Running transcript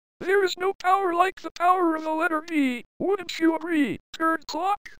There is no power like the power of the letter V. Wouldn't you agree, Third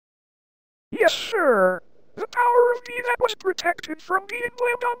Clock? Yes, sir. The power of V that was protected from being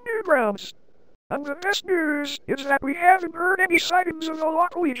blamed on Newgrounds. And the best news is that we haven't heard any sightings of the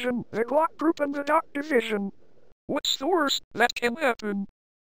Lock Legion, the Glock Group, and the Doc Division. What's the worst that can happen?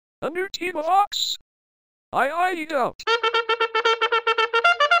 A new team of Ox? I doubt.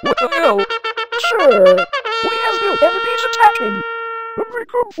 What the hell? Sure, we have no enemies attacking. And they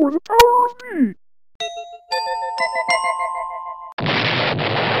come for the power of V.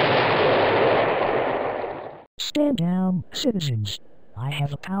 Stand down, citizens. I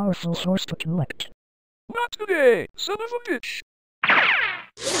have a powerful source to collect. Not today, son of a bitch.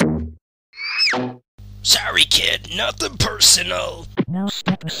 Sorry, kid, nothing personal. Now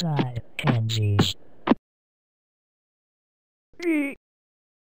step aside, pansies. V.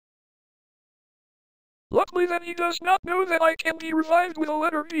 Luckily that he does not know that I can be revived with a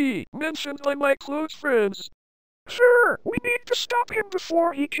letter V, mentioned by my close friends. Sir, we need to stop him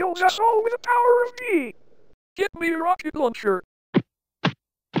before he kills us all with the power of V. Get me a rocket launcher.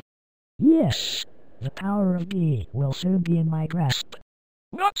 Yes, the power of V will soon be in my grasp.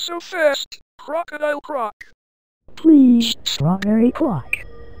 Not so fast, Crocodile Crock. Please, Strawberry Clock.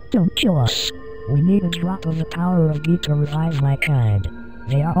 Don't kill us. We need a drop of the power of V to revive my kind.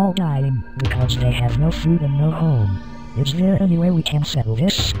 They are all dying because they have no food and no home. Is there any way we can settle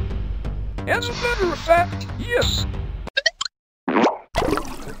this? As a matter of fact, yes.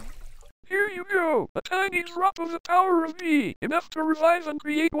 Here you go, a tiny drop of the power of V, enough to revive and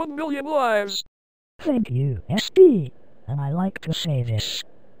create 1 million lives. Thank you, SB. And I like to say this.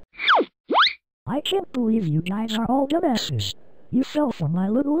 I can't believe you guys are all dumbasses. You fell for my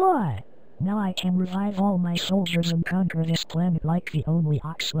little lie. Now I can revive all my soldiers and conquer this planet like the only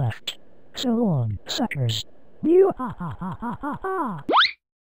Ox left. So long, suckers. You ha ha ha ha ha ha.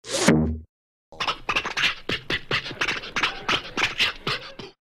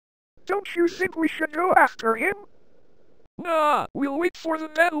 Don't you think we should go after him? Nah, we'll wait for the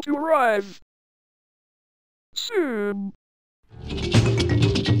battle to arrive. Soon.